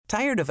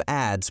Tired of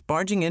ads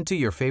barging into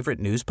your favorite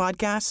news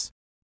podcasts?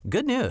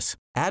 Good news.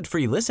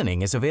 Ad-free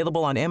listening is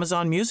available on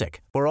Amazon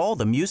Music for all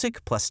the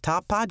music plus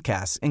top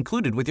podcasts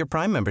included with your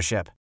Prime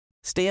membership.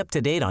 Stay up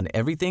to date on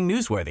everything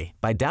newsworthy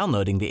by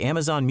downloading the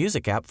Amazon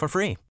Music app for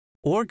free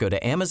or go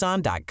to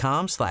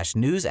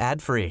amazon.com/news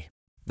ad free.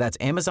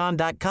 That's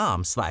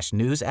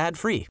amazon.com/news ad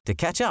free to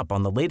catch up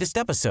on the latest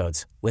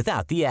episodes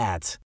without the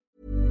ads.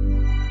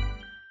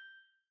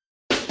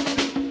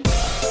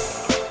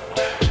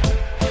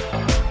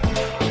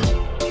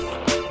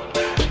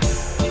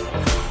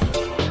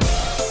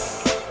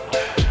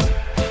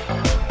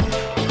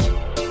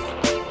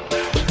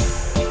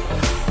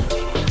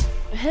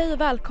 Hej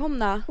och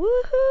välkomna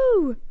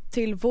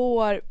till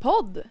vår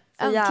podd.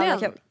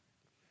 Äntligen.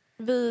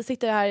 Vi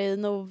sitter här i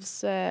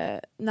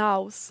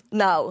Naus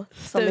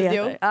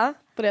studio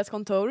på deras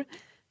kontor.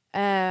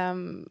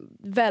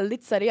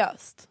 Väldigt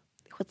seriöst.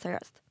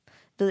 Skitseriöst.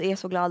 Vi är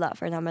så glada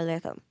för den här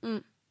möjligheten.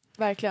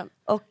 Verkligen.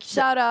 Och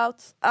shoutout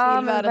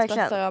till världens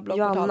bästa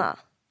bloggportal. Johanna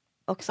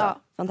också.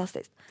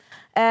 Fantastiskt.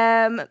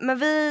 Men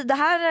det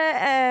här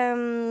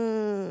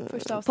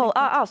första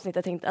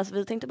avsnittet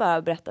vi tänkte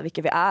bara berätta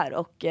vilka vi är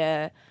och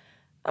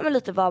men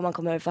lite vad man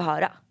kommer att få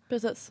höra.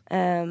 Precis.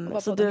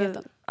 Så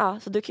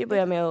du kan ju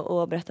börja med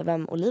att berätta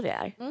vem Olivia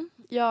är.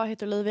 Jag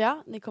heter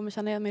Olivia. Ni kommer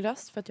känna igen min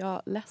röst för att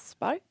jag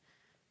läspar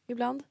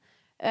ibland.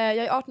 Jag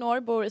är 18 år,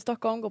 bor i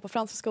Stockholm, går på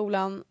franska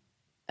skolan.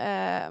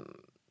 Det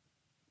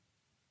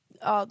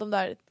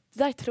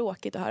där är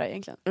tråkigt att höra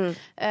egentligen.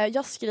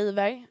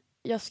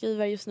 Jag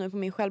skriver just nu på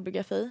min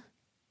självbiografi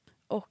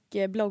och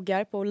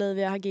bloggar på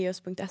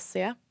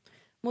oliviahageus.se.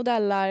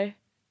 Modellar,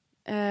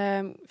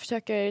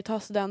 försöker ta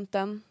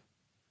studenten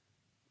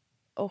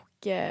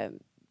och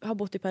har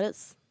bott i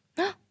Paris.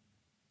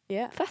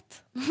 Yeah.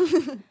 Fett.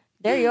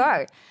 There you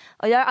are.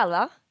 Och jag är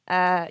Alva.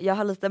 Jag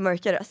har lite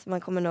mörkare röst.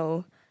 Man kommer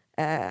nog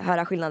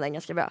höra skillnaden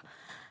ganska bra.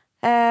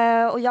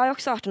 Och jag är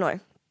också 18 år.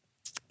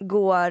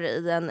 Går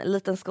i en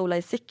liten skola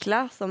i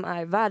Sickla som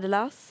är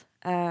värdelös.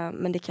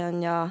 Men det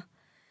kan jag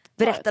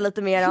berätta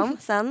lite mer om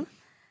sen.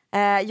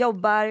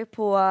 Jobbar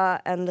på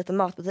en liten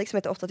matbutik som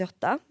heter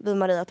 888 vid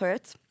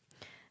Mariatorget.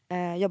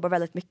 Jobbar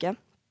väldigt mycket.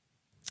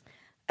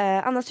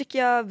 Annars tycker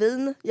jag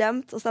vin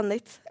jämt och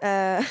ständigt.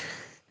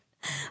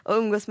 Och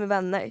umgås med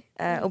vänner.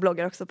 Och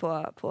bloggar också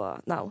på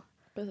Now.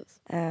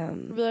 Precis.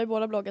 Vi har ju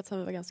båda bloggat sedan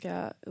vi var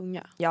ganska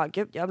unga. Ja,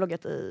 gud. Jag har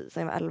bloggat sedan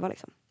jag var 11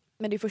 liksom.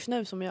 Men det är först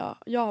nu som jag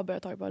har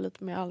börjat ta på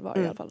lite mer allvar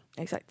i alla fall.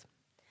 Exakt.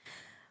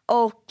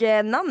 Och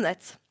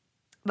namnet.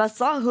 Vad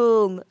sa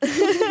hon?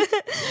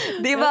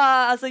 Det var,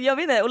 alltså jag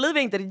vet inte,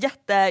 Olivia är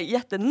inte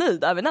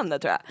jättenöjd över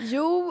namnet tror jag.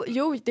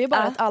 Jo, det är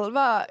bara att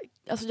Alva...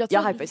 Alltså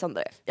jag hypar ju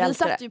sönder det. Vi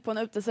satt ju på en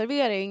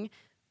uteservering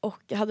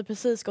och hade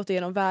precis gått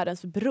igenom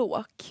världens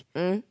bråk.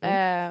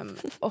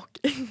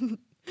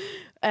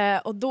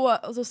 Och då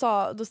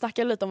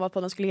snackade vi lite om vad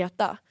podden skulle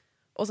heta.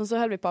 Och sen så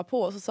höll vi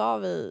på och så sa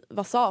vi,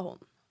 vad sa hon?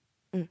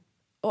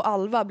 Och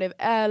Alva blev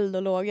eld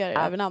och lågor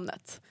över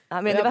namnet.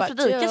 Ja, men det var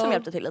Fredrika som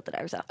hjälpte till lite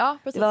där också. Ja,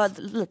 precis. Det var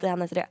lite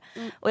hennes idé.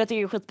 Och jag tycker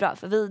det är skitbra.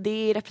 För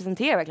det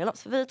representerar verkligen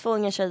oss. För vi är 2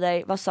 unga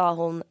tjejer. Vad sa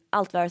hon?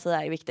 Allt vad jag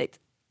säger är viktigt.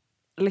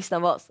 Lyssna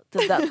på oss.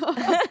 Typ den.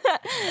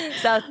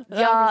 Så att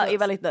jag är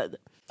väldigt nöjd.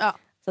 Ja.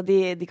 Så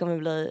det kommer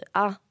bli...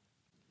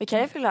 Vi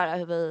kan ju förklara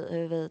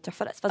hur vi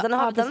träffades. Fast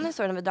den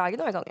historien vi dragit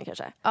några gånger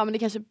kanske. Ja, men det är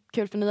kanske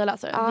kul för nya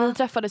läsare. Vi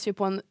träffades ju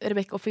på en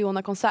Rebecca och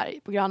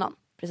Fiona-konsert på Grönan.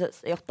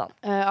 Precis, i 8.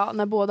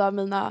 När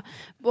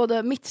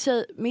både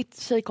mitt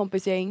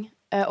tjejkompisgäng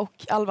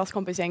och Alvas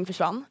kompisgäng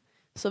försvann.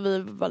 Så vi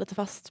var lite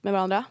fast med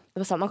varandra. Det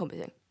var samma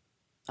kompisgäng.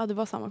 Ja, det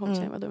var samma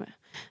kompisgäng, vad du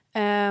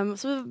med.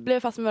 Så vi blev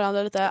fast med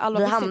varandra lite.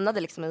 Vi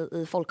hamnade liksom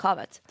i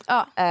folkhavet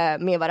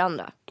med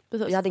varandra.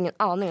 Precis. Jag hade ingen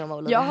aning om vad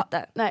Olivia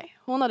hette. Nej,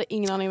 hon hade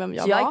ingen aning vem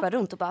jag så var. jag gick bara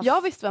runt och bara...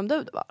 Jag visste vem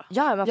du var.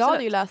 Ja, men jag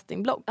hade ju läst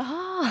din blogg.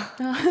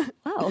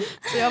 Wow.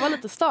 Så jag var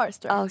lite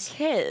starstruck.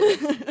 Okej.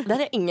 Det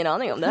hade jag ingen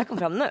aning om. Det här kom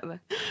fram nu. Nej,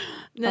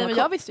 men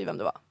jag visste ju vem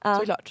du var.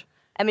 Såklart.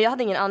 Men jag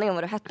hade ingen aning om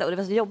vad du hette. Och det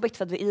var så jobbigt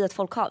för att vi i ett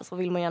folkhav så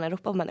vill man gärna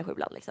ropa på människor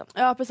ibland liksom.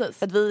 Ja, precis.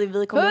 För att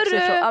vi kom också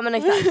ifrån... Ja, men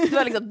exakt. Det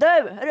var liksom,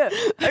 hörru.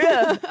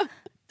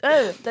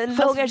 Den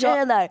låga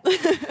tjejen där.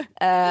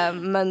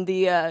 Men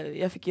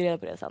jag fick ju reda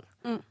på det sen.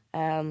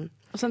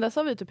 Och sen dess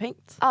har vi typ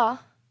hängt. Ja,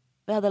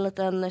 vi hade en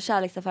liten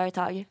kärleksaffär ett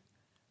tag.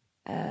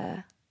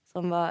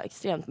 Som var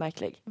extremt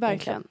märklig.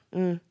 Verkligen.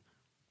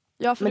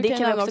 Ja, men det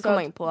kan jag också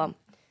komma in på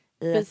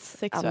i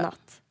ett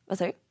annat. Vad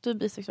säger du? Du är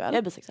bisexuell. Jag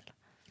är bisexuell.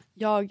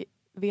 Jag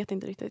vet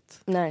inte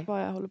riktigt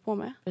vad jag håller på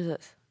med.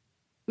 Precis.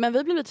 Men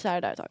vi blev lite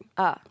kära där ett tag.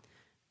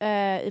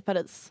 I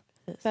Paris.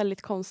 Precis.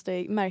 Väldigt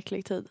konstig,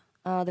 märklig tid.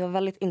 Ja, det var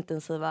väldigt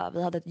intensiva.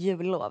 Vi hade ett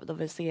jullov då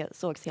vi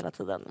sågs hela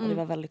tiden. Och det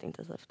var väldigt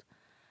intensivt.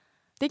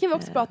 Det kan vi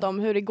också prata om,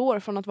 hur det går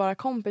från att vara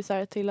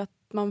kompisar till att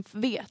man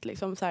vet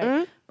liksom så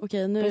här,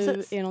 okej, nu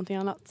är det någonting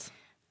annat.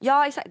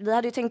 Ja, exakt. Vi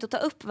hade ju tänkt att ta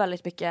upp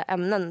väldigt mycket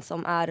ämnen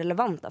som är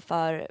relevanta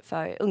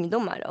för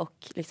ungdomar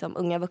och liksom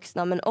unga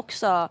vuxna, men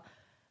också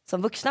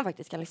som vuxna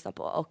faktiskt kan lyssna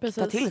på och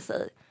ta till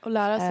sig. Och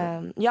lära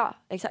sig. Ja,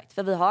 exakt.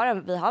 För vi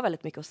har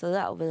väldigt mycket att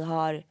säga och vi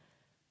har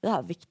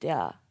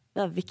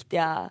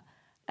viktiga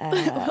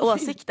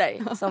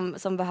åsikter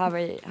som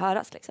behöver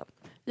höras liksom.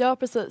 Ja,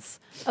 precis.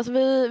 Alltså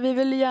vi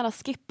vill gärna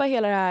skippa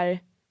hela det här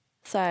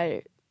så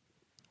här,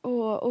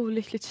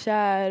 olyckligt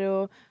kär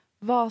och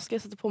vad ska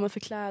jag sätta på mig för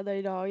kläder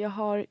idag? Jag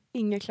har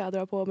inga kläder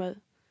att ha på mig.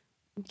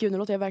 Gud, nu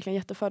låter jag verkligen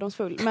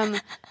jättefördomsfull.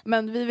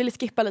 Men vi vill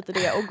skippa lite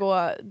det och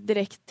gå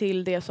direkt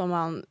till det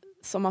som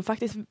man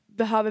faktiskt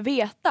behöver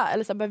veta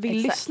eller så här, vill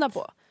lyssna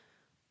på.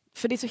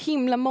 För det är så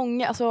himla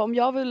många, alltså om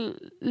jag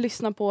vill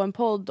lyssna på en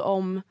podd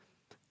om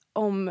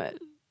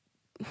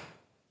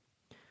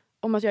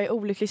att jag är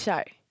olyckligt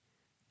kär,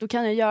 då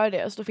kan jag göra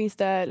det. Så då finns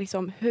det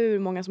liksom hur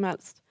många som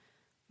helst.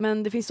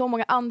 Men det finns så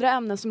många andra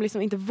ämnen som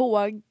liksom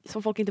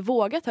som folk inte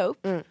vågar ta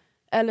upp.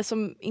 Eller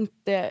som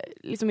inte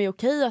liksom är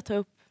okej att ta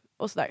upp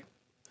och sådär.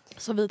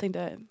 Så vi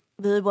tänkte...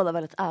 Vi är båda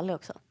väldigt ärliga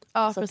också.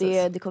 Ja, så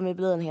precis. Det kommer ju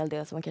bli en hel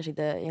del som man kanske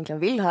inte egentligen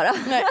vill höra.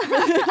 Nej.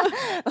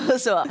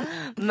 och så.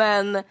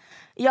 Men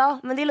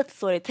det är lite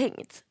så det är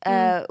tänkt.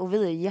 Och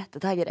vi är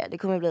jättetaggade. Det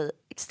kommer bli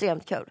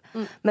extremt kul.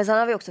 Men sen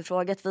har vi också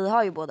frågat, vi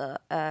har ju båda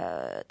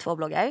 2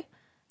 bloggar.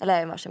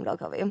 Eller en varsin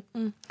blogg har vi.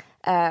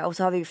 Och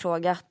så har vi ju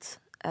frågat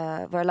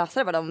våra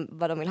läsare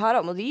vad de vill höra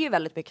om. Och det är ju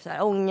väldigt mycket så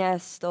här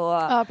ångest.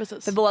 Och,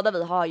 för båda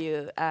vi har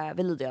ju,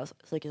 vi lider av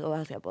psykisk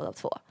ohälsa båda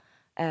 2.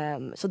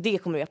 Så det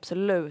kommer vi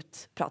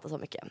absolut prata så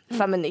mycket.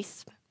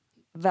 Feminism,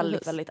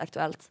 väldigt, väldigt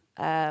aktuellt.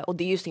 Och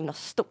det är ju så himla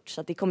stort.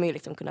 Så att det kommer ju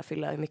liksom kunna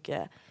fylla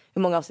hur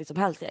många avsnitt som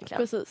helst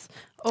egentligen. Precis.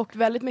 Och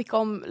väldigt mycket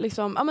om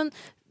liksom,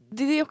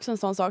 det är också en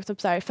sån sak,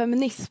 typ så här,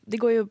 feminism, det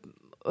går ju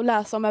att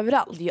läsa om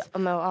överallt.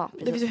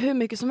 Det finns ju hur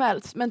mycket som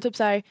helst. Men typ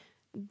så här,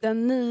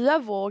 den nya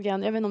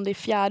vågen, jag vet inte om det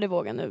är 4:e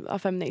vågen nu av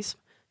feminism,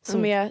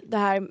 som är det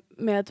här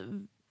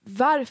med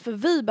varför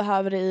vi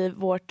behöver det i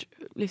vårt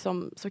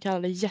liksom, så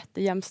kallade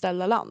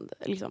jättejämställda land.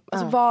 Liksom.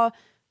 Alltså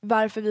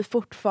varför vi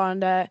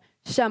fortfarande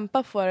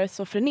kämpar för det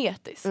så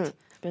frenetiskt.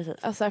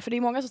 Alltså, för det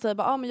är många som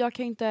säger men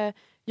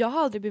jag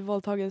har aldrig blivit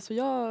våldtagen så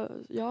jag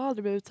har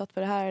aldrig blivit utsatt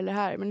för det här eller det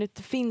här. Men det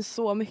finns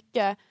så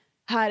mycket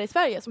här i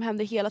Sverige som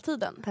händer hela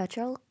tiden.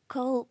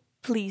 Patriarchal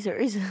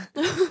pleasers.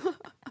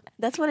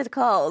 That's what it's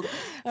called.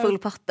 Full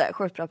patte,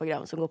 sjukt bra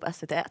program som går på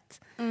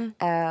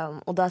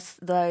SVT1. Och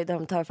där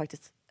de tar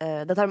faktiskt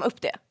där tar de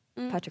upp det.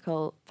 Nej,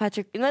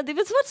 det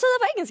är svårt att säga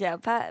på engelska.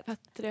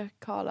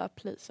 Patriarkala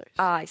pleasers.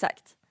 Ja,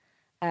 exakt.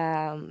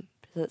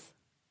 Precis.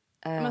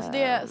 Men så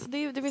det finns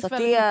väldigt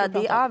mycket att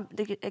prata om.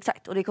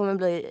 Exakt, och det kommer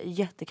bli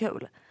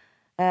jättekul.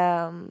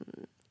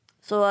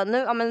 Så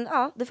nu,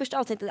 det första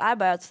avsnittet är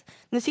bara att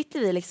nu sitter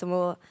vi liksom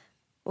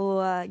och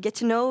get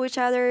to know each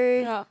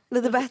other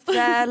lite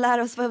bättre,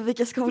 lära oss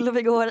vilka skolor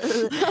vi går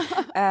i.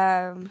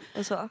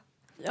 Och så.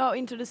 Ja,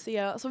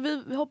 introducera. Så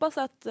vi hoppas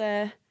att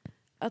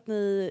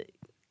ni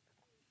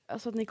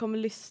att ni kommer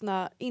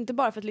lyssna, inte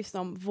bara för att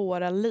lyssna om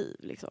våra liv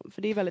liksom,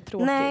 för det är väldigt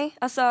tråkigt. Nej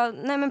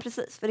men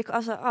precis.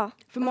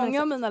 För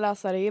många av mina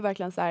läsare är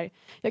verkligen så här,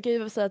 jag kan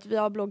ju säga att vi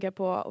har bloggar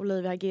på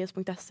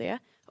oliviags.se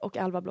och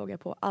Alva bloggar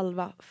på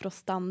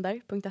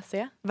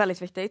alvafrostander.se.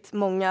 Väldigt viktigt.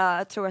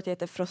 Många tror att det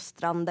heter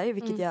Frostrander,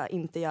 vilket jag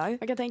inte gör.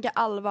 Jag kan tänka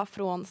Alva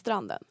från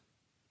stranden.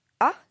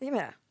 Ja, det är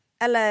med.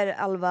 Eller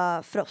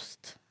Alva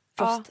Frost.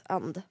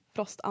 Frostand.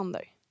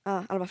 Frostander.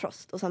 Ja, Alva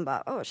Frost. Och sen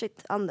bara,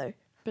 Ander.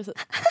 Precis.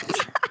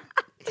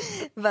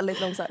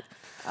 Väldigt långsamt.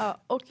 Ja,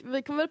 och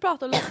vi kommer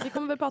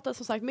väl prata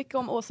som sagt mycket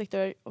om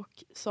åsikter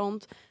och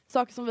sånt.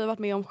 Saker som vi har varit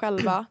med om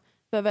själva.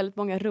 Vi har väldigt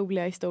många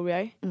roliga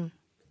historier.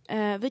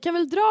 Vi kan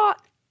väl dra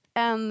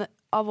en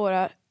av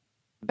våra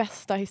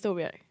bästa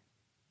historier.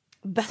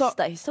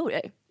 Bästa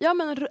historier? Ja,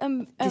 men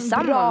en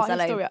tillsammans, bra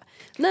historia.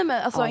 Nej,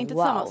 men alltså inte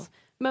tillsammans.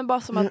 Men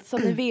bara som att, så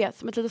att ni vet,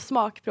 som ett litet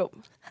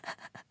smakprov.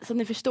 Så att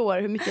ni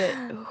förstår hur mycket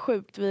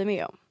sjukt vi är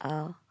med om.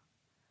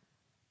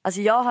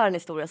 Alltså jag har en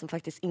historia som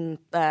faktiskt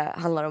inte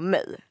handlar om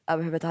mig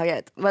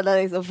överhuvudtaget. Men den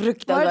är så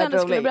fruktansvärt rolig. Var det den du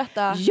skulle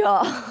berätta? Ja!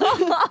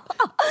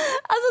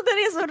 Alltså den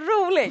är så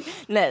rolig!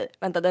 Nej,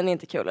 vänta, den är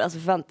inte kul. Alltså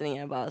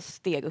förväntningarna bara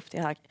steg upp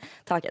till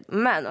taket.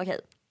 Men okej.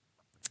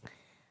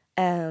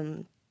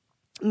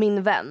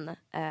 Min vän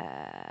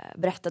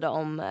berättade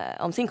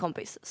om sin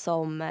kompis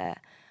som...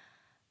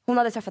 hon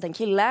hade träffat en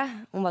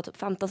kille. Hon var typ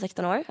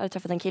 15-16 år. Hade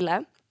träffat en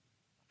kille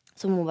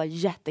som hon var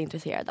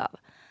jätteintresserad av.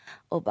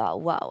 Och bara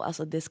wow,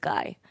 alltså this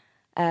guy.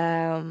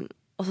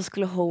 Och så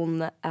skulle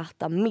hon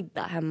äta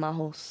middag hemma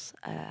hos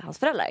hans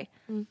föräldrar.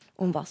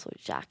 Och hon var så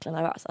jäkla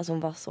nervös. Alltså hon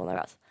var så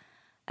nervös.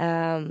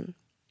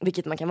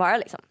 Vilket man kan vara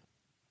liksom.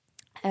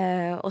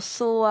 Och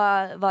så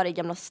var det i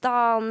Gamla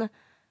stan.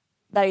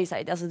 Där är ju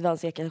såhär, alltså det var en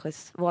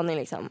cirkelsvåning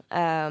liksom.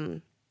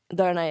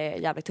 Dörrarna är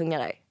jävligt tunga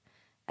där.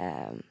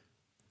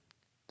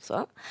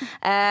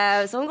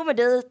 Så hon kommer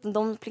dit,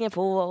 de plingar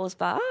på och så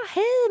bara,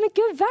 hej men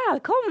gud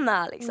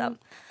välkomna liksom.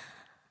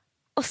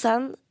 Och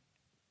sen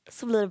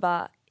så blir det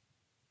bara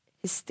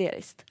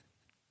hysteriskt.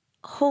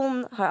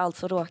 Hon har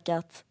alltså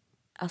råkat,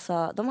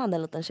 alltså de hade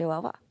en liten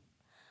chihuahua.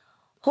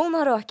 Hon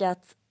har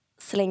råkat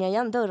slänga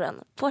igen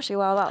dörren på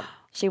chihuahuan.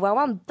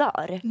 Chihuahuan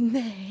dör.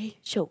 Nej.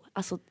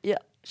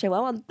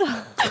 Chihuahuan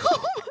dör.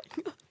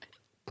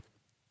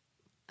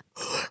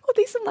 Och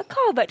det är så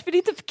makabert, för det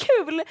är typ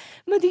kul,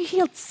 men det är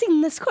helt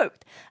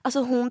sinnessjukt. Alltså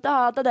hon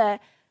dödade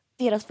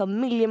deras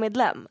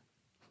familjemedlem.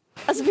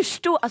 Alltså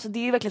förstå, alltså det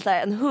är ju verkligen så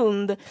här, en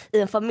hund i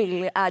en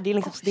familj är det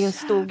liksom, det är en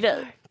stor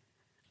grej.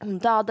 Hon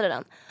dödade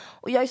den.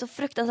 Och jag är så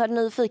fruktansvärt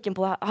nyfiken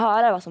på att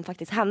höra vad som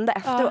faktiskt hände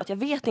efteråt. Jag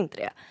vet inte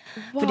det.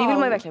 För det vill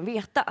man ju verkligen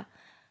veta.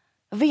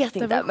 Jag vet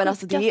inte, men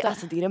alltså det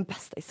är den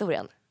bästa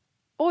historien.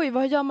 Oj,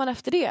 vad gör man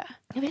efter det?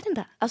 Jag vet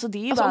inte. Alltså det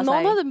är ju alltså, bara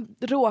om någon hade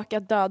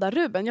råkat döda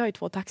Ruben, jag har ju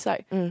 2 taxar.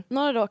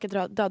 Någon hade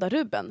råkat döda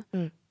Ruben.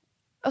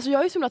 Alltså jag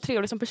är ju så himla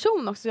trevlig som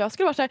person också. Jag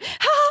skulle vara så här,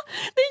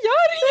 det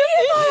gör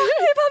ingenting.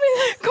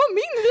 Kom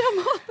in, vi har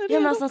mat. Ja,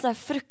 men alltså en så här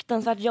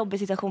fruktansvärt jobbig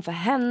situation för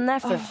henne,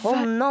 för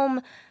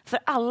honom, för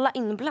alla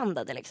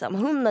inblandade liksom.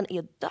 Hunden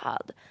är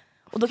död.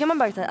 Och då kan man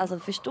bara säga, alltså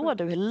förstår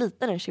du hur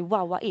liten en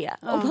chihuahua är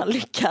om man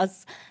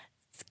lyckas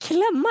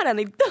klämma den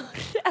i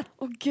dörren?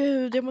 Åh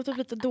gud, jag måste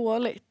lite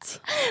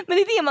dåligt. Men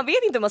det är det, man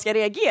vet inte hur man ska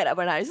reagera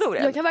på den här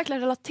historien. Jag kan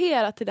verkligen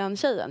relatera till den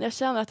tjejen. Jag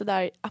känner att det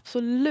där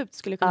absolut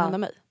skulle kunna hända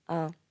mig.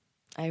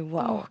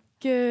 Wow. Åh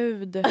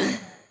gud.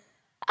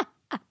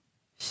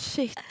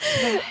 Shit,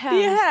 vad hemskt.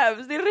 Det är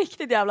hemskt, det är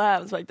riktigt jävla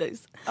hemskt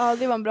faktiskt. Ja,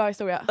 det var en bra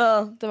historia.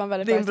 Det var en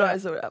väldigt bra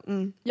historia.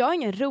 Jag har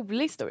ingen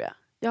rolig historia.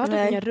 Jag har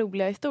typ inga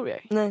roliga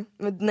historier.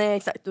 Nej,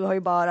 exakt. Du har ju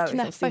bara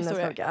knäppa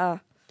historier.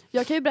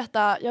 Jag kan ju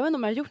berätta, jag vet inte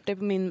om jag har gjort det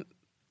på min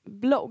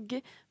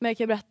blogg, men jag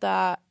kan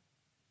berätta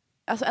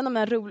alltså en av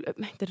mina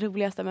inte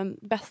roligaste men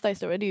bästa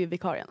historier, det är ju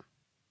vikarien.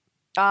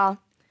 Ja,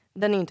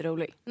 den är inte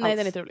rolig. Nej, den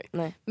är inte rolig.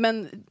 Nej.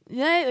 Men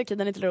okej,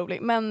 den är inte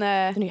rolig, men den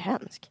är ju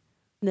hemsk.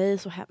 Nej,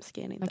 så hemsk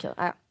är den inte.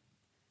 Okej,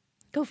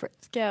 go for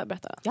it. Ska jag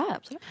berätta? Ja,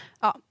 absolut.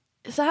 Ja,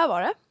 så här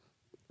var det.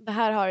 Det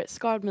här har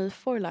scarred me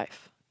for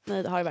life.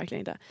 Nej, det har det verkligen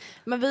inte.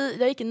 Men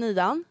jag gick i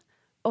 9:an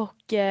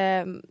och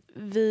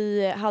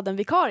vi hade en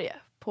vikarie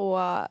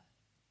på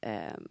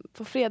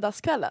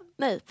fredagskvällen.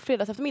 Nej, på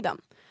fredags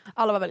eftermiddagen.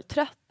 Alla var väldigt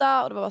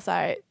trötta och det var så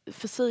här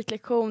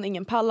fysiklektion,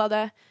 ingen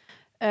pallade.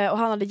 Och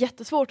han hade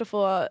jättesvårt att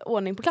få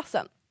ordning på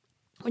klassen.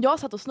 Och jag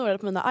satt och snurrade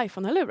på mina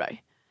iPhone-hörlurar.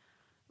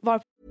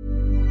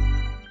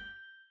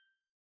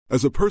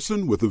 As a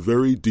person with a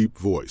very deep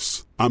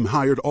voice, I'm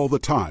hired all the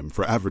time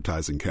for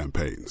advertising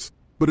campaigns.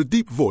 But a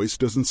deep voice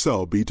doesn't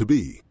sell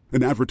B2B,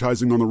 and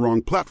advertising on the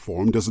wrong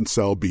platform doesn't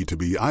sell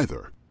B2B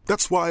either.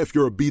 That's why if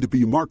you're a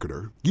B2B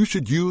marketer, you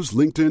should use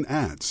LinkedIn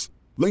ads.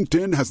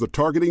 LinkedIn has the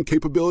targeting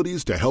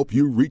capabilities to help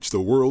you reach the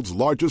world's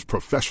largest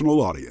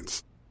professional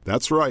audience.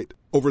 That's right.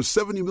 Over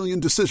 70 million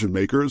decision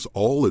makers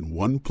all in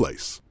one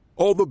place.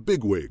 All the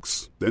big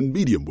wigs, then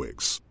medium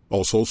wigs.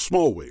 Also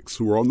small wigs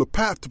who are on the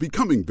path to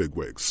becoming big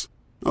wigs.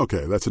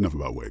 Okay, that's enough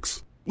about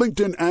wigs.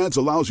 LinkedIn ads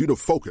allows you to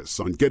focus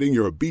on getting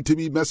your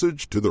B2B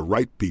message to the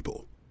right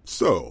people.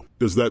 So,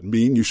 does that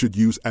mean you should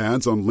use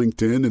ads on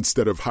LinkedIn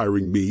instead of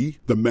hiring me,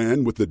 the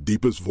man with the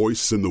deepest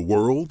voice in the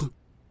world?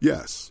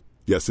 Yes.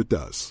 Yes, it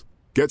does.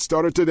 Get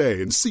started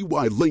today and see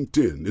why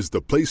LinkedIn is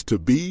the place to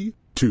be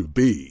to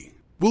be.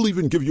 We'll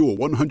even give you a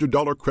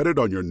 $100 credit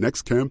on your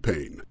next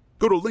campaign.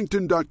 Go to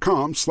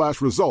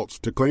linkedin.com/results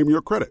to claim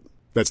your credit.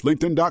 That's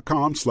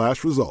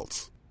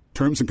linkedin.com/results.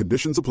 Terms and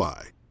conditions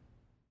apply.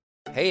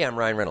 Hey, I'm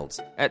Ryan Reynolds.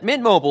 At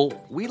Mint Mobile,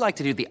 we like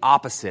to do the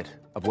opposite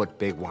of what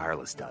Big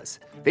Wireless does.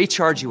 They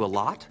charge you a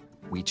lot,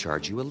 we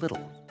charge you a little.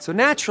 So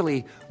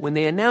naturally, when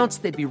they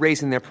announced they'd be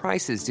raising their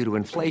prices due to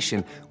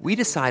inflation, we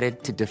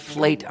decided to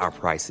deflate our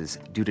prices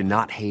due to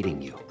not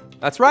hating you.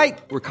 That's right.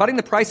 We're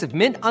cutting the price of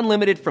Mint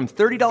Unlimited from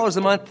 $30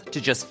 a month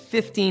to just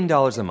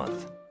 $15 a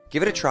month.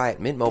 Give it a try at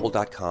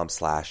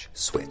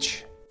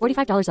mintmobile.com/switch.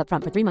 $45 up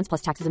front for 3 months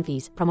plus taxes and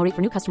fees. Promo rate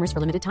for new customers for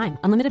limited time.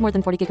 Unlimited more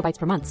than 40 gigabytes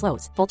per month.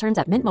 Slows full terms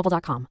at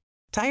mintmobile.com.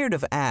 Tired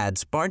of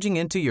ads barging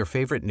into your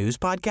favorite news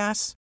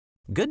podcasts?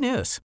 Good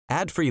news.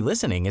 Ad-free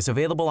listening is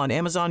available on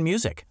Amazon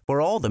Music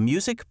for all the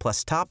music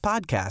plus top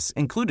podcasts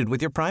included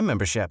with your Prime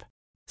membership.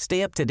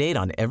 Stay up to date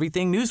on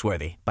everything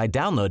newsworthy by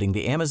downloading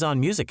the Amazon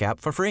Music app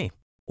for free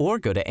or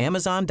go to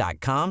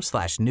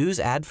amazon.com/news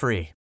ad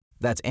free.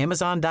 That's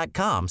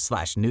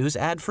amazon.com/news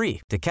ad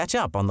free to catch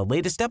up on the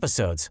latest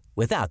episodes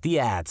without the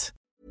ads.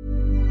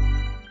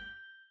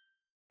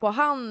 Och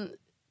han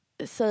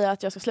säger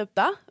att jag ska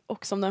sluta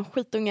och som den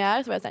skitunge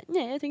är så var jag såhär,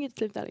 nej jag tänker inte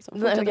sluta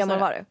liksom. Hur gammal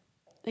var du?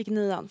 Jag gick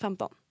 9:an,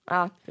 15.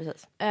 Ja,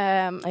 precis.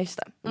 Just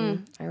det.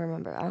 I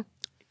remember.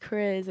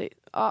 Crazy.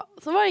 Ja,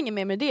 så var det inget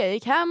mer med det. Jag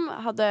gick hem,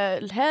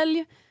 hade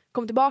helg,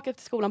 kom tillbaka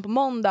till skolan på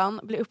måndagen,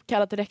 blev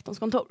uppkallad till rektorns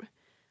kontor.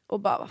 Och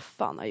bara, vad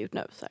fan har jag gjort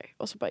nu? Så här.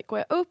 Och så bara går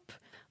jag upp.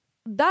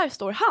 Där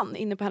står han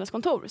inne på hennes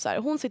kontor. Så här.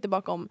 Hon sitter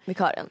bakom...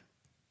 Vikarien.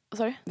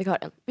 Sorry?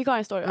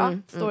 Vikarien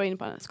står, står inne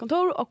på hennes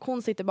kontor. Och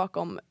hon sitter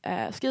bakom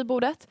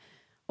skrivbordet.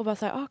 Och bara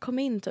så här, kom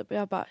in typ. Och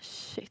jag bara,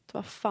 shit,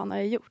 vad fan har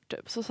jag gjort?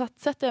 Typ. Så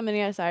sätter jag mig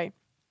ner så här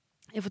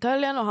i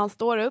fåtöljen och han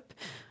står upp.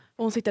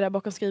 Och hon sitter där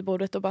bakom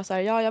skrivbordet och bara så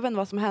här, jag vet inte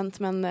vad som har hänt.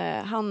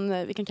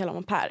 Men vi kan kalla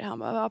honom Per. Han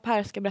bara,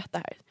 Per ska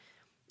berätta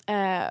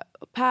här.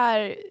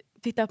 Per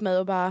tittar på mig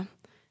och bara,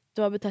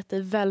 du har betett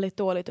dig väldigt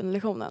dåligt under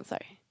lektionen. Så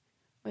här.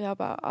 Och jag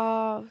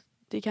bara,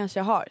 det kanske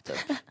jag har typ.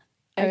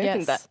 Jag vet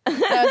inte.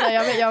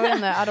 Jag vet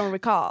inte, I don't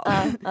recall.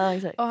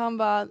 Exactly. Och han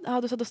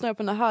bara, du satt och snurrade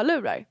på dina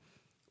hörlurar.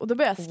 Och då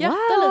började jag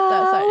skratta lite. Så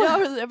här.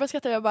 Jag började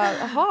skratta och jag bara,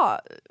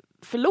 jaha,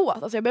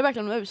 förlåt, alltså jag ber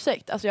verkligen om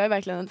ursäkt. Alltså jag är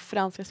verkligen en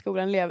franska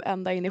skolan-elev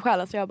ända in i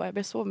själen. Så jag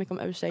ber så mycket om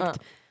ursäkt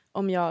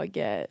om jag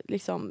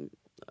liksom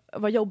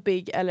var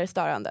jobbig eller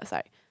störande. Så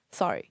här,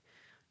 sorry.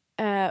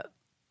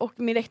 Och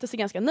min rektor ser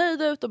ganska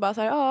nöjd ut och bara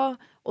så här, ja.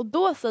 Och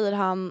då säger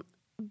han,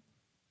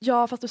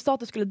 ja fast du sa att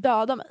du skulle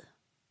döda mig.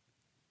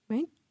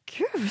 Men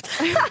gud.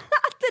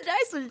 Det där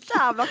är så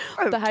jävla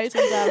sjukt. Det här är så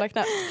jävla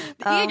knäppt.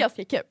 Det är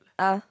ganska kul.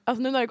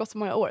 Alltså nu när det gått så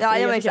många år. Ja,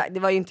 men exakt. Det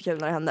var ju inte kul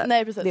när det hände.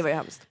 Nej, precis. Det var ju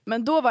hemskt.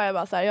 Men då var jag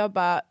bara så här, jag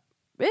bara,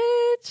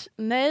 bitch,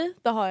 nej,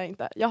 det har jag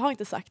inte. Jag har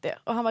inte sagt det.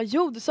 Och han var,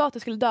 jo, du sa att du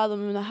skulle döda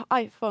med mina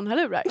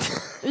iPhone-hörlurar.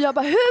 Och jag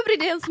bara, hur är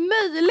det ens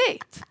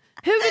möjligt?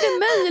 Hur är det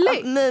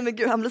möjligt? Nej men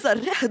gud, han blev så här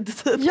rädd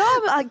typ. Ja,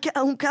 men,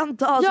 hon kan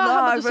ta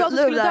ja, du sa att du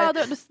skulle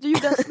döda. Du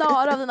gjorde en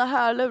snara av dina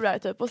hörlurar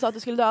typ och sa att du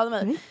skulle döda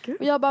mig.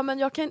 Och jag bara, men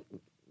jag kan,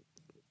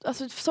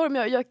 alltså sorry,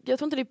 men jag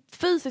tror inte det är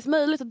fysiskt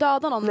möjligt att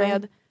döda någon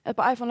med ett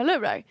par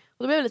iPhone-hörlurar.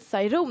 Och då blev jag lite så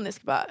här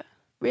ironisk bara,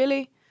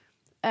 really?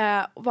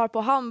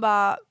 Varpå han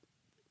bara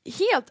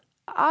helt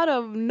out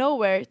of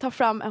nowhere tar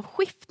fram en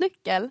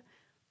skiftnyckel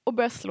och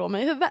börjar slå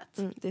mig i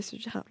huvudet. Det är så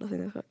jävla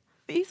sinnessjukt.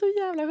 Det är så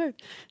jävla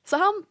sjukt. Så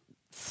han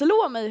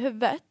slår mig i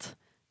huvudet.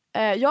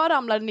 Jag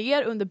ramlar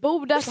ner under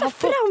bordet. Så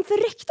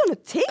framför rektorn, nu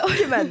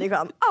tänker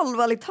människan.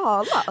 Allvarligt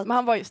talat. Men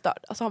han var ju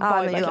störd. Alltså han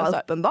var ju verkligen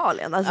störd.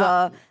 Uppenbarligen.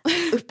 Alltså,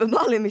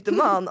 uppenbarligen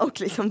mytoman och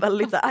liksom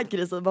väldigt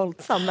aggressiv,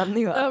 våldsam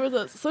människa. Ja,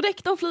 precis. Så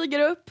rektorn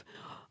flyger upp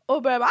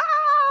och börjar bara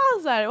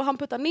så här, och han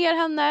puttar ner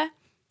henne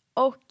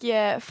och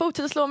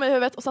fortsätter slå mig i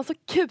huvudet och sen så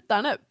kutar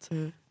han ut.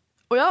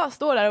 Och jag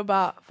står där och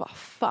bara, vad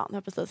fan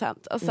har precis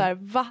hänt? Och så här,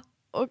 va?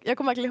 Och jag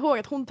kommer verkligen ihåg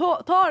att hon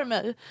tar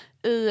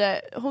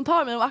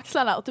mig om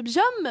axlarna och typ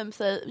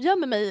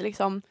gömmer mig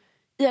liksom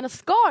i hennes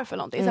scarf eller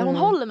någonting. Så här, hon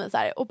håller mig så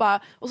här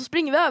och så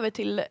springer vi över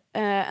till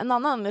en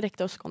annan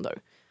rektorskontor.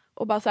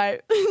 Och bara så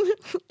här,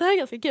 det här är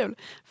ganska kul.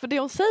 För det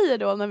hon säger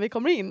då när vi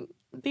kommer in,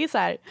 det är så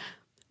här,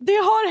 det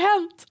har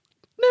hänt.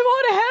 Nu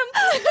har det hänt.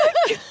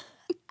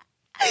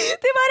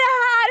 Det var det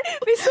här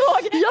vi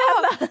såg.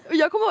 Ja,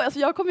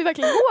 jag kommer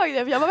verkligen ihåg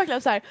det. För jag var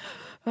verkligen så här,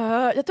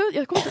 jag tror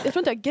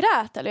inte jag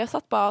grät eller jag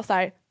satt bara så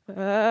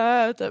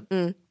här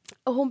typ.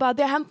 Och hon bara,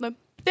 det har hänt nu.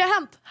 Det har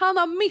hänt. Han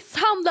har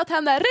misshandlat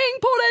henne.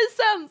 Ring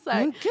polisen! Så här.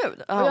 Men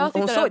gud,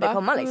 hon såg det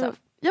komma liksom.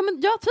 Ja,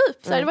 men ja,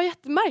 typ. Så här, det var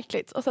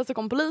jättemärkligt. Och sen så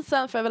kom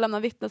polisen för jag vill lämna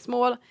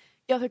vittnesmål.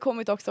 Jag har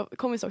kommit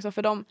också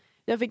för dem.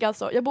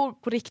 Jag bor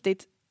på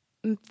riktigt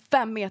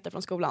 5 meter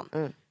från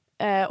skolan.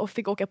 Och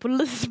fick åka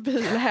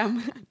polisbil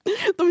hem.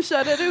 De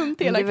körde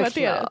runt hela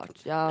kvarteret.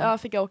 Ja.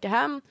 Jag fick åka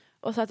hem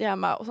och satt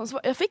hemma. Och sen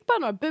jag fick bara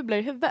några bubblor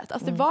i huvudet.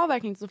 Alltså det var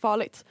verkligen inte så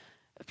farligt.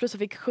 Plus jag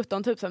fick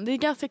 17 000. Det är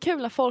ganska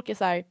kul när folk är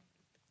så här,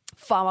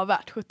 fan vad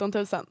värt 17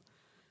 000.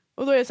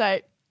 Och då är det så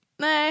här,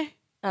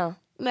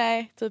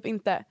 nej, typ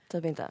inte.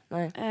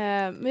 Nej.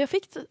 Men jag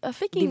fick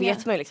det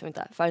vet man ju liksom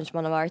inte förrän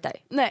man har varit där.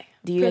 Nej,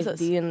 det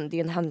är ju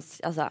en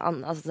hemsk, alltså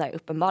så här,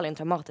 uppenbarligen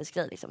traumatisk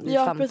grej liksom. Du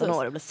är 15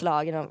 år och blir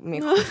slagen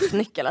med en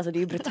skiftnyckel. Alltså det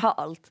är ju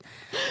brutalt.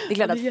 Det är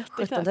klart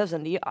att 17 000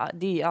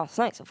 det är ju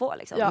asnice att få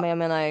liksom. Men jag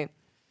menar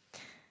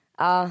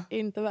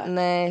inte värt.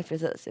 Nej,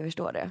 precis, jag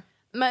förstår det.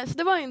 Men så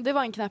det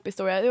var en knäpp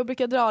historia. Jag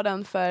brukar dra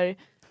den för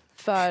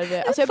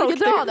alltså jag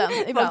brukar dra den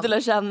ibland. Folk du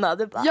lär känna.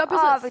 Du bara, ja,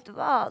 precis. Vet du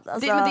vad?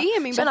 Alltså, men det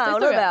är min bästa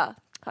historia. Olivia,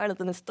 har en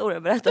liten historia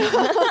att berätta.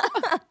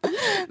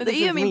 Men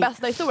det är min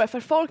bästa historia. För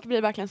folk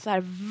blir verkligen så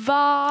här,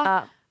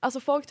 va? Alltså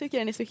folk tycker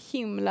den är så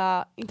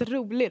himla, inte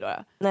rolig då.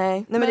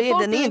 Nej men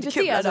den är inte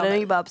kul. Alltså, den är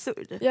ju bara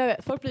absurd. Jag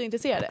vet, folk blir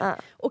intresserade.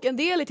 Och en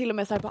del är till och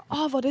med så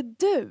här, var det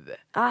du?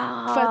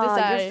 För att det är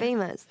så här, you're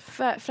famous.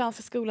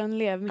 Franska skolan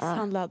elev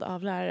misshandlad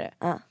av lärare.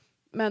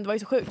 Men det var ju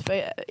så sjukt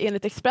för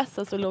enligt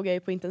Expressen så låg jag ju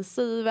på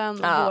intensiven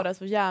och vårdades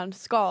för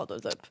hjärnskador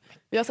typ.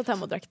 Jag satt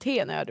hemma och drack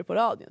te när jag hörde på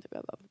radion typ.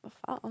 Jag bara, vad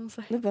fan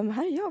så. Nu bara, men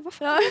här är jag, vad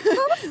fan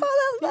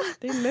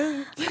det är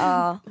lugnt.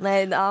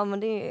 Men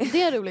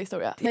det är en rolig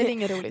historia. Nej, det är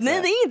ingen rolig historia.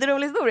 Nej, det är inte en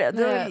rolig historia.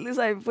 Du vill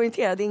så här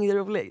poängtera, det är inte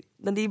roligt.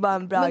 Men det är bara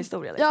en bra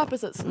historia liksom. Ja,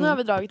 precis. Nu har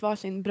vi dragit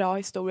varsin bra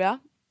historia.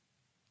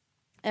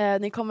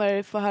 Ni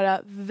kommer få höra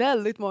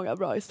väldigt många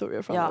bra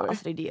historier framöver. Ja,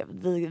 alltså det är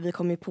det. Vi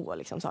kommer ju på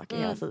liksom saker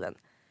hela tiden.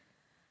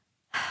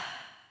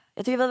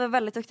 Jag tycker vi var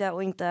väldigt duktiga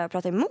och inte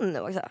prata i mun nu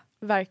också.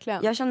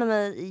 Verkligen. Jag känner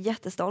mig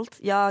jättestolt.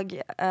 Det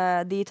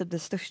är typ det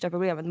största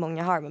problemet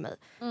många har med mig.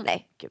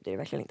 Nej, gud, det är det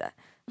verkligen inte.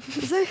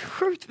 Det är så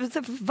sjukt,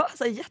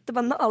 så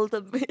jättebanalt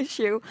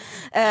issue.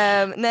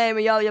 Nej,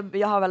 men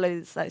jag har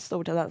väldigt så här,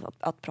 stor tendens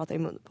att prata i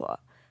mun på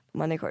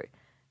människor.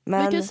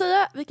 Men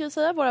Vi kan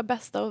säga våra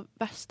bästa och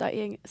värsta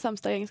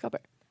sämsta egenskaper.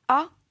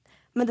 Ja,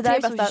 men det där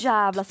är så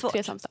jävla svårt.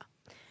 3 sämsta.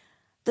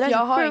 Det där jag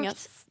har inga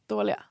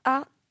dåliga.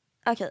 Ja,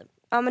 okej.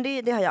 Ja, men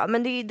det har jag.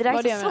 Men det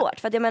där är så svårt.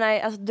 För att jag menar,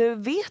 alltså, du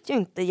vet ju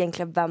inte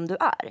egentligen vem du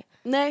är.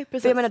 Nej,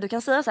 precis. För jag menar, du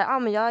kan säga så här,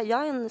 men jag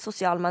är en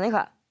social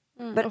människa.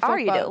 But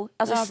are you though?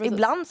 Alltså,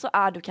 ibland så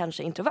är du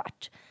kanske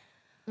introvert.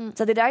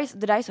 Så det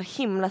där är så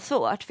himla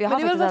svårt. För jag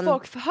men det är väl vad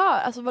folk får höra.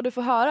 Alltså vad du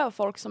får höra av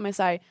folk som är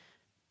så här,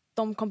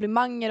 de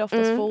komplimanger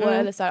oftast får.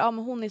 Eller så här,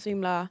 men hon är så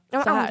himla så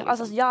här. Liksom.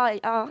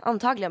 Alltså,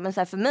 antagligen. Men så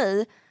här, för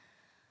mig.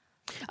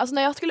 Alltså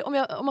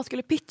när om man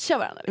skulle pitcha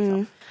varandra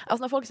liksom.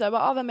 Alltså när folk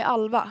säger, vem är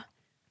Alva?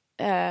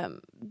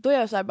 då är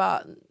jag så här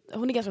bara,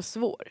 hon är ganska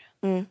svår.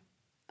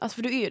 Alltså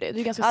för du är ju det. Du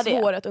är ganska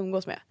svår att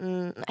umgås med.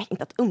 Nej,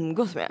 inte att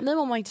umgås med. Nej,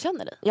 om man inte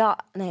känner dig. Ja,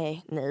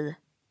 nej. Det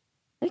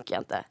tycker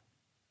jag inte.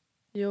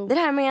 Jo. Det är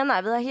det här jag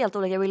menar. Vi har helt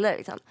olika bilder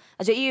liksom.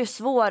 Alltså jag är ju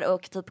svår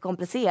och typ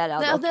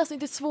komplicerad. Nej, alltså, det är alltså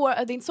inte svår.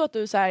 Det är inte så att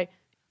du så här,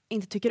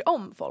 inte tycker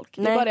om folk.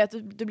 Nej. Det är bara det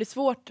att det blir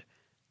svårt.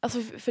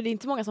 Alltså för det är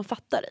inte många som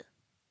fattar dig.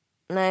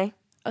 Nej.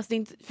 Alltså det är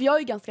inte, för jag är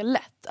ju ganska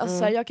lätt. Alltså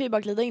så här, jag kan ju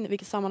bara glida in i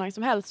vilket sammanhang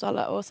som helst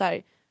och så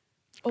här,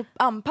 och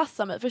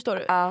anpassa mig, förstår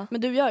du? Ja.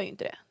 Men du gör ju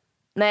inte det.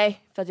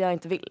 Nej, för att jag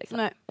inte vill liksom.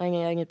 Nej. Jag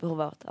har inget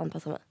behov av att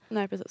anpassa mig.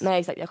 Nej, precis. Nej,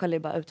 exakt. Jag skäller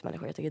bara ut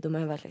människor. Jag tycker det är dumma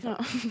i huvudet liksom.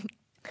 Ja.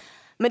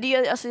 Men det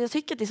är, alltså, jag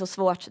tycker att det är så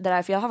svårt det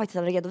där, för jag har faktiskt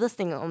en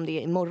redovisning om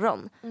det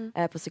imorgon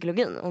på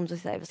psykologin. Om så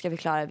ska vi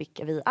klara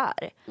vilka vi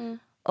är.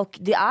 Och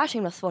det är så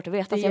himla svårt att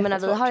veta. Alltså, jag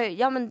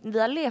menar, vi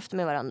har levt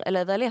med varandra,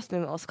 eller vi har levt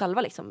med oss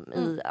själva liksom,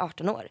 i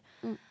 18 år.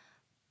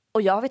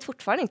 Och jag vet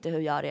fortfarande inte hur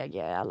jag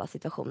reagerar i alla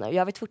situationer.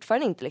 Jag vet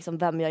fortfarande inte liksom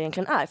vem jag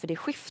egentligen är. För det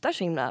skiftar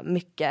så himla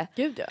mycket.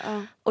 Gud,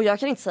 ja. Och jag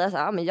kan inte säga så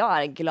här, men jag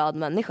är en glad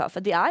människa.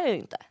 För det är jag ju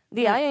inte.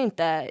 Det är jag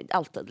inte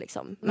alltid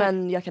liksom.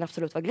 Men jag kan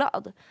absolut vara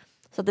glad.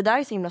 Så det där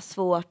är så himla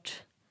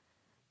svårt.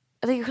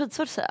 Jag tycker det är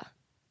skitsvårt att säga.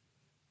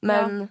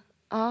 Men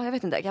ja, jag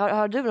vet inte.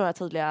 Har du några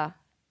tydliga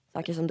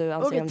saker som du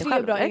anser om dig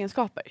själv? 3 bra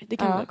egenskaper. Det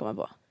kan man väl komma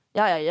på.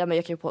 Ja, men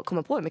jag kan ju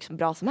komma på hur mycket som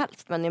bra som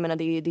helst. Men jag menar,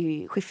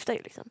 det skiftar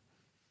ju liksom.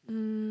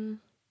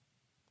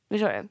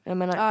 Förstår du? Jag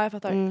menar, ja, jag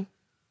fattar.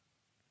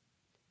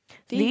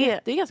 Det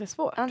är ganska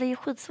svårt. Ja, det är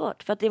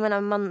skitsvårt. För att jag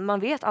menar, man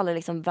vet aldrig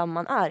liksom vem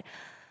man är.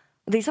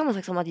 Och det är samma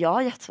sak som att jag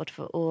har jättesvårt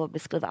för att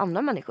beskriva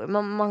andra människor.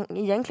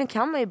 Egentligen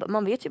kan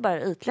man vet ju bara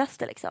det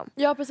ytligaste liksom.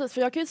 Ja, precis.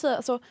 För jag kan ju säga,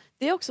 alltså,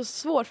 det är också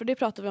svårt, för det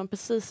pratade vi om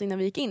precis innan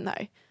vi gick in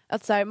här.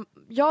 Att så här,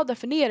 jag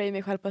definierar ju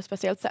mig själv på ett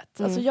speciellt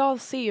sätt. Alltså jag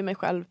ser ju mig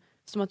själv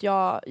som att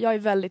jag är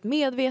väldigt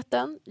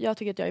medveten. Jag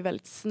tycker att jag är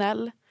väldigt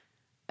snäll.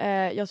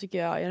 Jag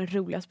tycker jag är den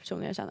roligaste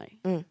personen jag känner.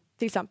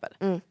 Till exempel.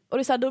 Och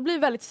det är så här, då blir det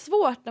väldigt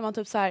svårt när man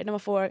typ så här, när man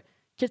får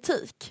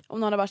kritik. Om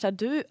någon har bara så här,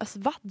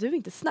 du är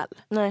inte snäll.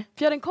 Nej.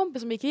 För jag hade en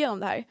kompis som gick igenom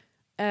det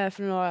här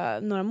för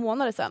några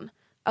månader sedan.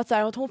 Att, så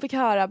här, att hon fick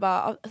höra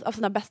bara, av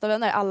sina bästa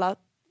vänner, alla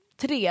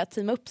 3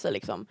 teama upp sig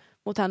liksom,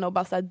 mot henne och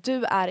bara så här,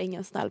 du är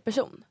ingen snäll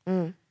person.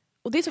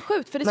 Och det är så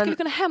sjukt, för det skulle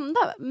kunna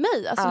hända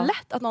mig. Alltså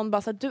lätt att någon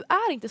bara säger, du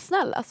är inte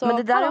snäll. Alltså, men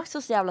det där är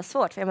också så jävla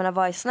svårt, för jag menar,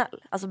 vad är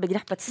snäll? Alltså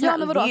begreppet snäll. Ja,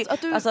 men vadå?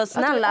 Att du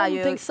är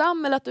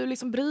omtänksam, eller att du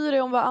liksom bryr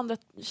dig om vad andra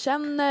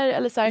känner.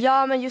 Eller så här.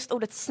 Ja, men just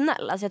ordet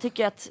snäll. Alltså jag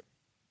tycker att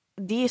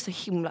det är så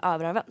himla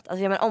överanvänt.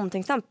 Alltså jag menar,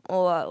 omtänksam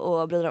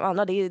och bry dig om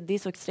andra, det är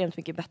så extremt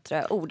mycket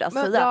bättre ord att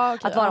säga. Ja,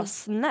 okay, att vara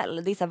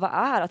snäll, det är så här, vad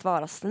är att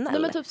vara snäll?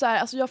 Nej, men typ så här,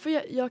 alltså jag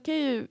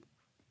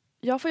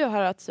får ju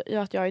höra att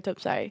jag är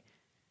typ så här,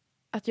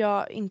 att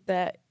jag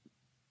inte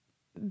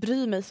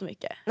bryr mig så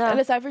mycket.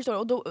 Eller så här, förstår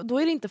du? Och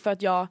då är det inte för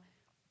att jag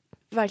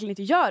verkligen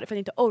inte gör det, för att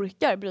jag inte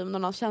orkar bry mig om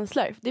någon annans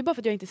känslor. Det är bara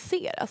för att jag inte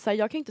ser. Alltså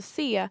jag kan inte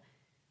se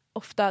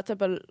ofta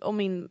typ om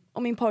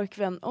min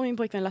pojkvän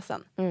är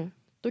ledsen.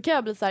 Då kan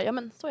jag bli så här, ja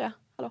men så ja,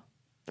 hallå.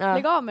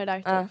 Lägg av med det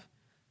där typ.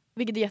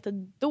 Vilket är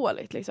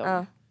jättedåligt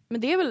liksom.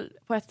 Men det är väl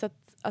på ett sätt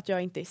att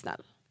jag inte är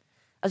snäll.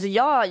 Alltså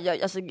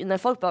alltså när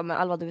folk bara, men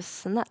Alva, du är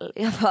snäll.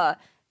 Jag bara,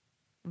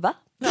 va?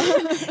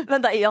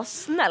 Vänta, är jag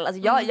snäll?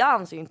 Alltså jag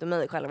anser ju inte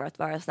mig själv att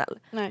vara snäll.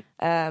 Nej.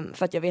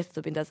 För att jag vet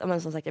typ inte ens,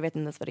 men som sagt, jag vet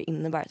inte ens vad det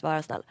innebär att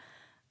vara snäll.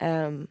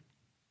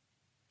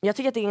 Jag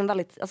tycker att det är en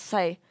väldigt, alltså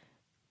säg,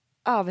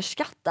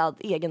 överskattad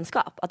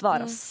egenskap att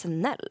vara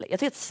snäll. Jag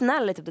tycker att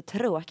snäll är typ det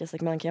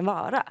tråkigaste man kan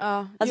vara.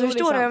 Alltså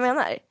förstår du vad jag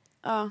menar?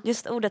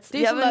 Just ordet,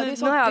 nu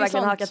har jag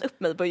verkligen hakat upp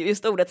mig på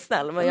just ordet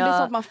snäll. Men det är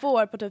sånt man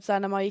får på typ så här,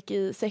 när man gick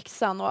i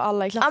 6:an och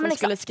alla i klassen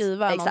skulle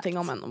skriva någonting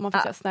om en. Och man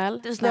fick säga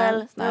snäll,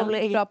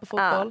 snäll, bra på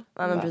fotboll.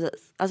 Ja, men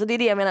precis. Alltså det är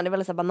det jag menar, det är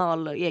väldigt så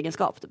banal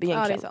egenskap typ,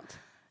 egentligen. Ja,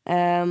 det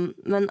är sant.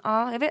 Men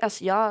jag vet,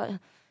 alltså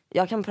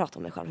jag kan prata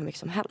om mig själv hur mycket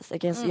som helst.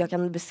 Jag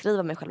kan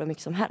beskriva mig själv hur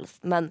mycket som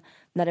helst. Men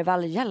när det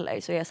väl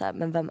gäller så är jag så här,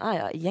 men vem är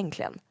jag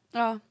egentligen?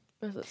 Ja,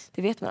 precis.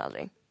 Det vet man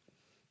aldrig.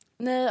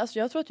 Nej, alltså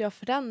jag tror att jag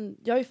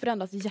har ju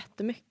förändrats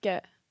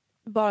jättemycket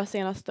bara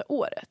senaste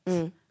året.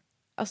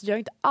 Alltså jag är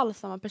inte alls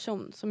samma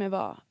person som jag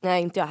var.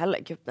 Nej, inte jag heller,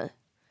 gud nej.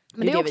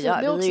 Men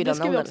det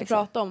ska vi också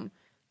prata om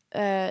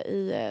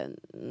i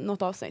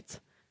något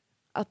avsnitt.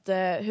 Att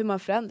hur man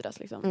förändras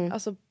liksom.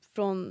 Alltså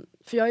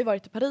för jag har ju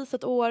varit i Paris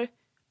ett år,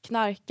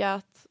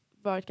 knarkat,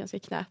 varit ganska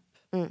knäpp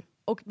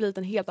och blivit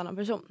en helt annan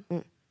person.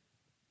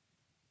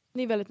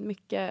 Det är väldigt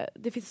mycket,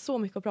 det finns så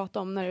mycket att prata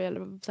om när det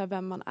gäller så här,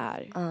 vem man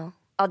är.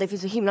 Ja, det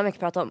finns så himla mycket att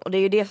prata om. Och det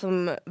är ju det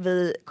som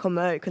vi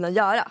kommer kunna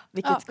göra.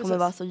 Vilket kommer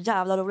vara så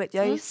jävla roligt.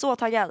 Jag är så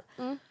taggad.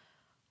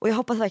 Och jag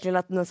hoppas verkligen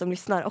att ni som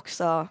lyssnar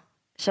också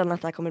känner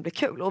att det här kommer bli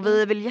kul. Och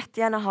vi vill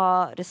jättegärna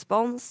ha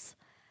respons.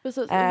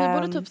 Precis, vi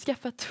borde typ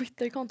skaffa ett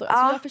Twitter-konto.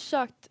 Alltså vi har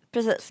försökt.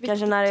 Precis,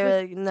 kanske när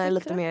det är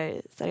lite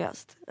mer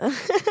seriöst.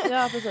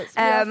 Ja, precis.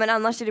 Men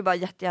annars är det bara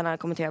jättegärna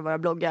kommentera våra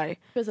bloggar.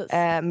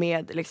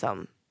 Med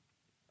liksom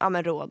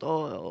råd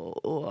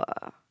och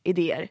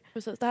idéer.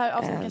 Precis, det här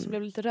avsnittet kanske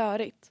blev lite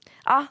rörigt.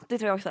 Ja, det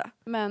tror jag också.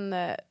 Men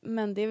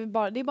det är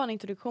bara en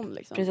introduktion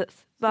liksom.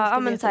 Precis. Bara,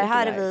 men så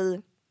här är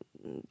vi,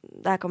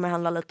 det här kommer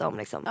handla lite om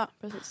liksom. Ja,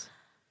 precis.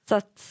 Så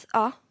att,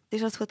 ja, det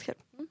känns skitkul.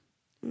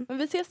 Men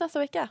vi ses nästa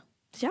vecka.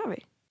 Det gör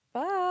vi.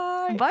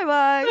 Bye! Bye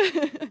bye!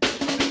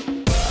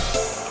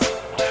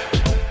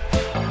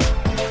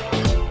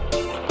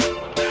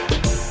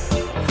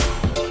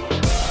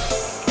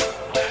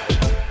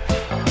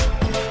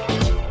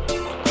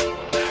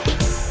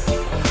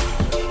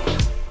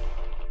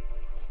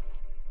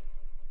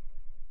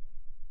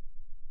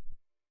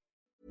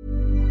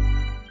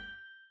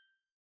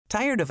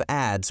 Tired of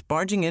ads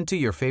barging into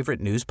your favorite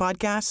news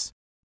podcasts?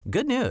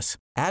 Good news.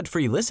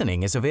 Ad-free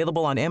listening is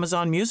available on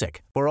Amazon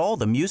Music for all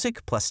the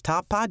music plus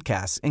top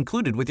podcasts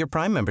included with your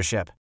Prime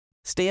membership.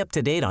 Stay up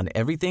to date on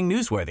everything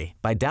newsworthy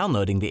by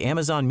downloading the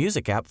Amazon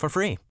Music app for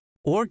free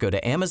or go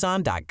to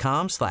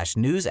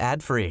amazon.com/news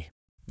ad free.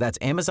 That's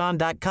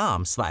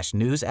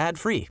amazon.com/news ad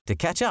free to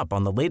catch up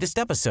on the latest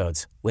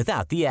episodes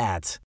without the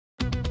ads.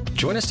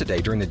 Join us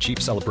today during the Jeep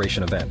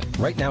Celebration event.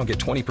 Right now, get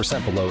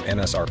 20% below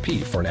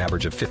MSRP for an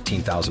average of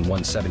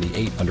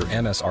 $15,178 under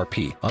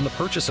MSRP on the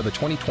purchase of a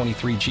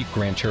 2023 Jeep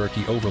Grand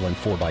Cherokee Overland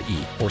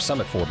 4xE or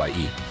Summit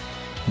 4xE.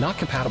 Not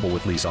compatible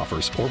with lease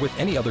offers or with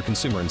any other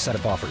consumer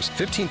incentive offers.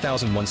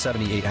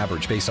 $15,178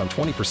 average based on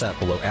 20%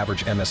 below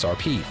average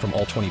MSRP from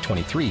all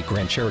 2023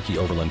 Grand Cherokee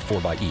Overland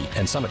 4xE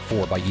and Summit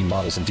 4xE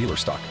models in dealer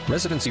stock.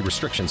 Residency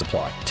restrictions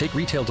apply. Take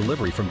retail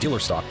delivery from dealer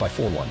stock by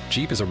 4/1.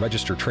 Jeep is a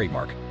registered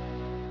trademark.